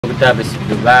kita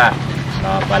bersiluba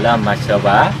pada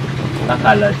masyarakat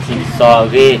kalau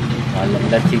sore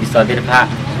lembaga sore pak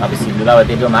bersiluba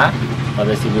waktu itu mah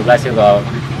bersiluba sekolah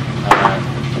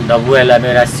double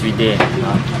lamera Sweden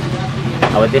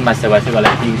awak tu masyarakat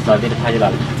sekolah sore pak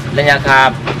jual lainnya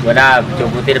kap pada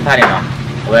cukup pak ni no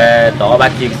we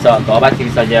tobat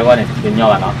sore jawa ni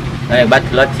dunia no bat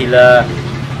lot cila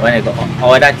วันนี้ก็เอา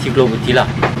ได้ที่กลุ่มที่ละ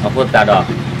มาพูดตาดอก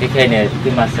ที่แค่เนี่ย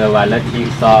ที่มาเซอร์วันแล้วที่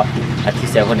ซอที่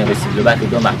เซลคนเนี่ยไปสิบหรือบ้าน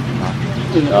ตัวมา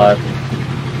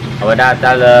เอาได้ต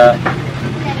าเลย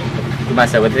ที่มา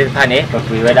เซอร์วันที่ผ่านนี้ก็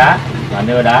คุยไว้ได้ตอน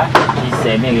นี้ได้ที่เซ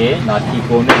ไม่เงี้ยนอที่โก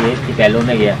ไม่เงี้ยที่แปลงไ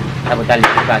ม่เงี้ยถ้าพูดตาลิบ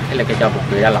บ้านแค่เล็กจะบอก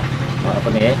คุยได้หรอกค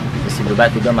นนี้ไปสิบหรือบ้าน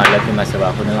ตัวมาแล้วที่มาเซอร์วั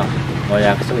นคนนึงอ่ะเราอย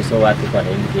ากสู้สู้ว่าที่ก่อนเ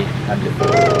องที่ทำอยู่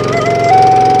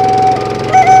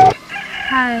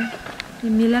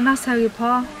มีแล้วนักศึกษ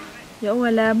าเยอะเว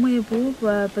ลาไม่พูด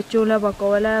ว่าปัจจุบันบอกว่า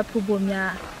เวลาผู้บ่มยา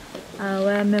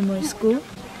ว่าเมมโมรี่สกูล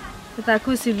แต่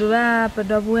คือสิบว่าปัจ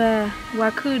จุบันว่า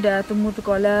คือเดี๋ยวตัวมุด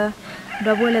ก็แล้ว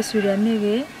ดับเบิลสุดนี่เ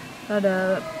กี่ยเดี๋ย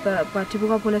วปัจจุบัน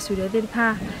ก็พลสุดเด็ดผ้า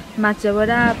มาเจอว่า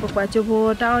ได้ปัจจุบั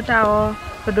นเต้า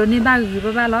ปัจจุบันนี้บ้านอยู่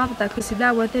บ้านล้อแต่คือสิบได้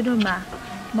ว่าเต้ดูมา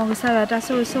มองสาวตา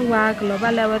สู้ว่าก็ล้อบ้า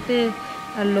นแล้วว่าเต้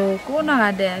โลกูน่า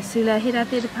เดสิละฮิรา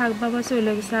เต้ผ้าบ้านสู้เล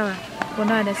ยสาวกู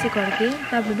น่าเดสิก่อนกี่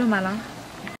ตาบุดูมาล้อ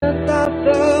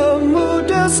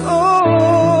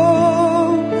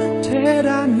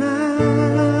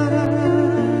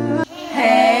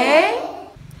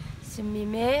สิมี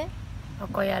เมย์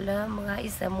ก็อย่าลืมมึงไอ้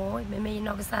สมุยเมย์น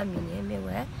อกสามีเนี่ยเมย์เ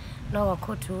ว้นอก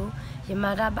คุทูยิม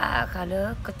าราบ้าค่ะเลย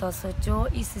ก็ต่อสู้โจ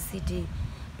อีซีดี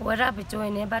ปวดรับไปโจ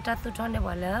เนี่ยบ้าตัดตุ้งเนี่ย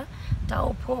ว่าเลยถ้า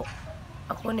อุป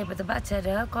คนเนี่ยปฏิบัติเฉ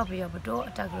ยๆก็ไปยอมตัว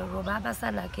จากโรบ้าภาษา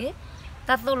หนัก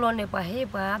ตัดตุ้งลงเนี่ยว่าเฮ้ย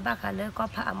บ้าค่ะเลยก็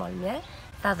พาอมอลเนี่ย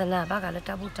ตาตนาบ้ากันแล้ว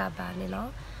ทับบุตรบ้านนี่เนาะ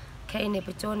แค่เนี่ยไป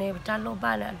โจเนี่ยไปตัดโลบ้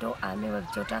านเนี่ยโดอาไม่ไป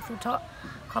โจตัดสุดท้อ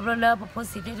ขอบเลยพอพูด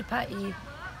สิได้ที่พาย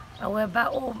เอาไว้บ้า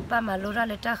โอ้บ้ามาโลรา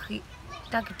เลยตั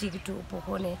กติกตูพว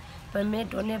กเนี่ยเป็นเมด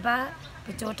โดเนี่ยบ้าไป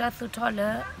โจตัดสุดท้อเลย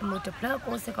มุดเพลก็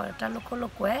เสกอตัดโลโคโล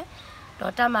กเวดอ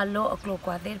ตามาโลอกโลก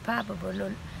ว่าเด็ดพาไปบ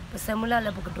นไปเสมุลาเล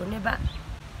ยพวกโดเนี่ยบ้า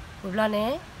บุบลาเนี่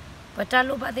ยไปตัดโล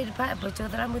บ้าเด็ดพาไปโจ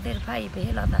ตรามุเด็ดพาไปใ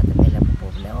ห้เราตัดไปเลยบุ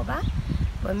บแล้วบ้า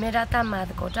เป็นเมดตามา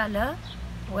ตะโกตัดเลย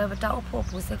เว็บตาอุปโภ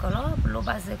คเสกอล้อโล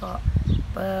บ้าเสกอ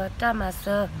เปิดตามาเส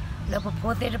แล้วพอโพ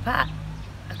เด็ดพา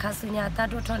ข้าสุญญาตา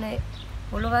ดูท่อเนี่ย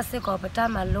โลบ้าเสกอไปตา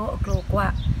มาโลอกโลกว่า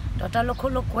ดอตาโลโค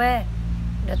โลกเว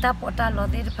เดตาปอตาโล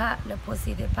เด็ดพาแล้วพอ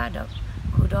สิเด็ดพาดอก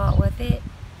คูดอเวที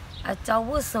อาจารย์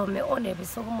วุฒิสมโอเนี่ยไป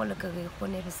ส่งมลกเกยคน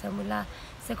เนี่ยไปสมุลา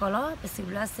เสกอล้อไปสิบ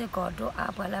ลาเสกอดูอา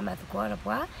ปลามาตะกัวระปั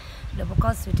วแล้วพวกก็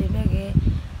สุดที่เนี่ยเก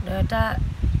เดตา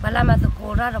ปลามาตะกัว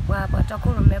ระปัวปะตะกุ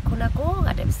รุเมคุนักโก้อ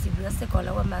าจจะไปสิบลาเสกอแ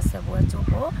ล้วว่ามาเสบัวโจโ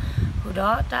กคูดอ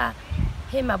ตา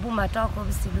เฮมาบุมาตอก็ไป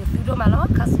สิบลาสุดมาล้อ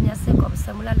ข้าสุญญาเสกอไปส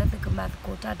มุลาแล้วตะกุมาตะ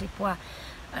กัวตาดิปัว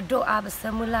ดูอาไปส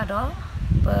มุลาดอ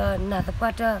เปิดนาตะปัว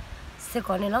เตอเสก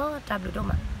อเนี่ยล้อตาบลูด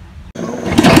มา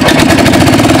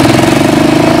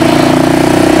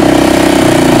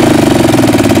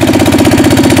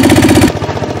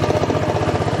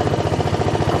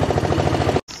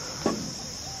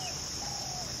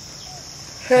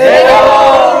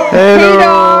Hello.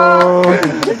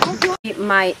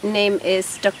 My name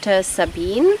is Dr.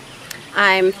 Sabin.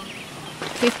 I'm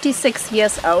 56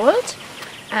 years old,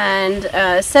 and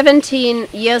 17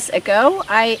 years ago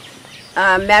I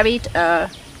married a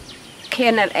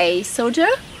KNDO soldier,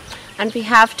 and we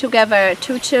have together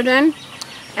 2 children,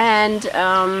 and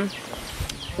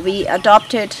we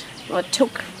adopted or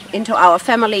took into our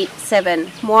family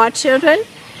 7 more children,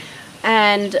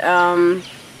 and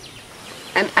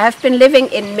I've been living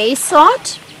in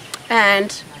Mesot, and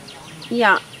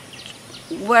yeah,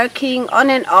 working on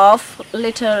and off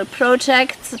little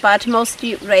projects, but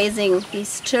mostly raising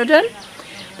these children.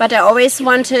 But I always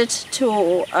wanted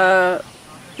to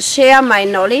share my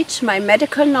knowledge, my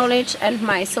medical knowledge and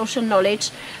my social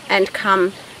knowledge, and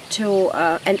come to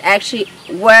and actually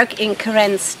work in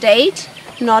Karen State,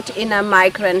 not in a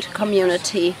migrant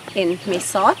community in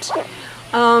Mesot.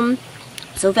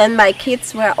 So when my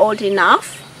kids were old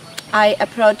enough, I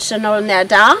approached General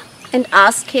Nerda and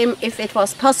asked him if it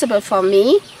was possible for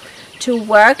me to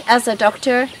work as a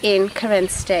doctor in Karen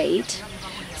State.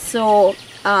 So,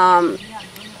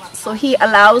 so he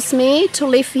allows me to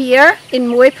live here in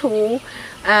Muipu,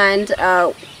 and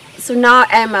so now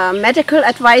I'm a medical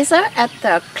advisor at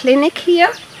the clinic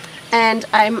here, and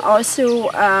I'm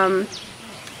also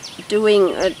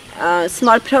doing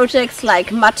small projects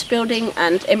like mud building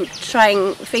and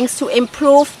trying things to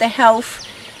improve the health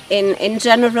in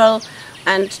general,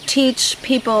 and teach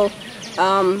people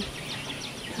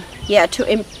to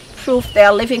improve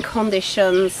their living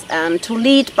conditions and to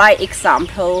lead by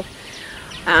example.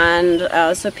 And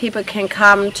so people can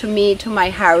come to me, to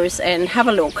my house, and have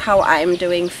a look how I'm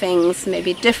doing things,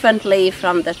 maybe differently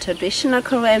from the traditional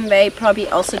Korean way, probably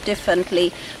also differently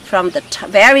from the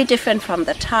very different from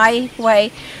the Thai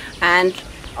way, and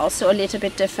also a little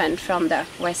bit different from the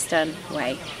Western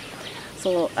way.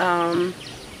 So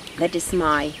that is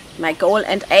my goal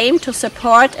and aim, to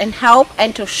support and help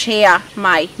and to share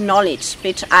my knowledge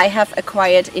which I have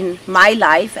acquired in my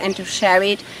life, and to share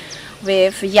it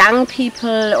with young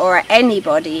people or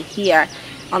anybody here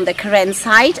on the Karen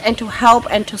side, and to help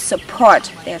and to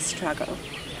support their struggle.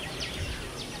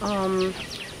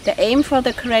 The aim for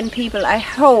the Karen people, I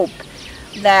hope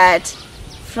that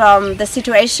from the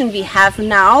situation we have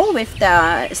now with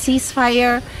the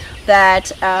ceasefire,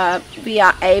 that we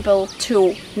are able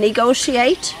to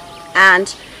negotiate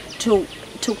and to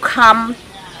come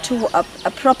to a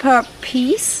proper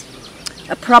peace,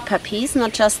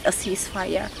 not just a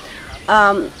ceasefire.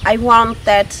 I want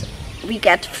that we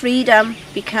get freedom,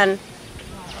 we can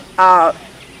the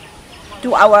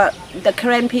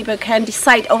Korean people can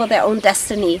decide over their own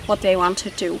destiny, what they want to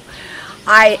do.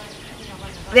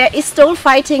 There is still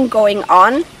fighting going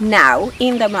on now,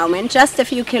 in the moment, just a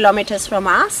few kilometers from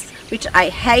us, which I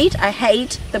hate. I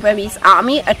hate the Burmese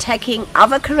army attacking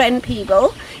other Korean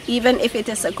people, even if it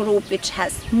is a group which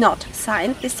has not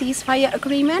signed the ceasefire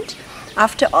agreement.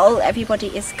 After all, everybody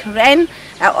is Karen.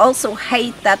 I also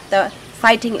hate that the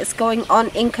fighting is going on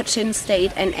in Kachin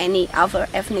State and any other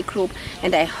ethnic group,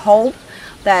 and I hope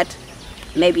that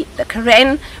maybe the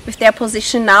Karen, with their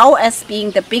position now as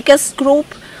being the biggest group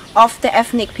of the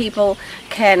ethnic people,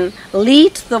 can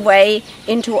lead the way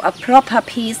into a proper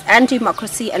peace and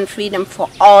democracy and freedom for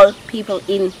all people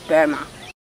in Burma.